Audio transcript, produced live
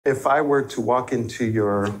If I were to walk into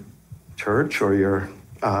your church or your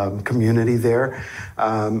community there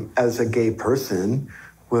as a gay person,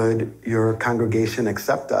 would your congregation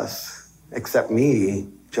accept us, accept me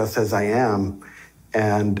just as I am,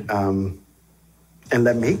 and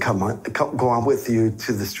let me go on with you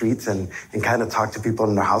to the streets and kind of talk to people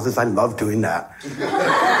in their houses? I love doing that.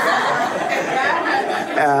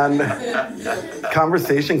 And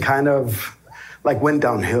conversation kind of like went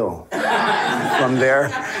downhill from there.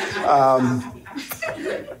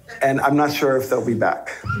 And I'm not sure if they'll be back.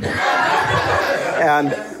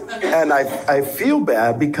 And I feel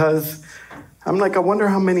bad because I'm like, I wonder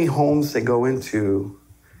how many homes they go into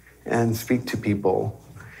and speak to people.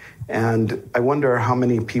 And I wonder how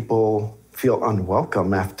many people feel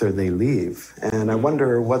unwelcome after they leave. And I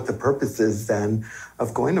wonder what the purpose is then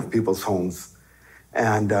of going to people's homes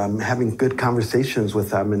and having good conversations with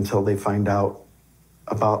them until they find out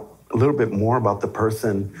about a little bit more about the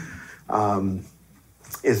person.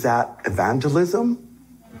 Is that evangelism?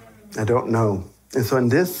 I don't know. And so in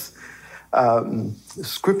this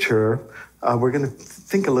scripture, we're going to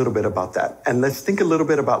think a little bit about that. And let's think a little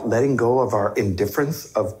bit about letting go of our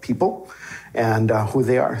indifference of people and who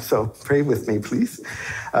they are. So pray with me, please.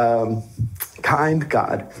 Kind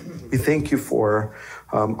God, we thank you for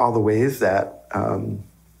all the ways that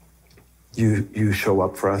you show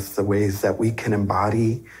up for us, the ways that we can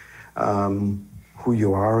embody who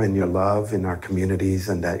you are and your love in our communities,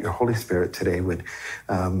 and that your Holy Spirit today would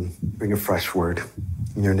bring a fresh word.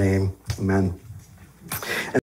 In your name, amen.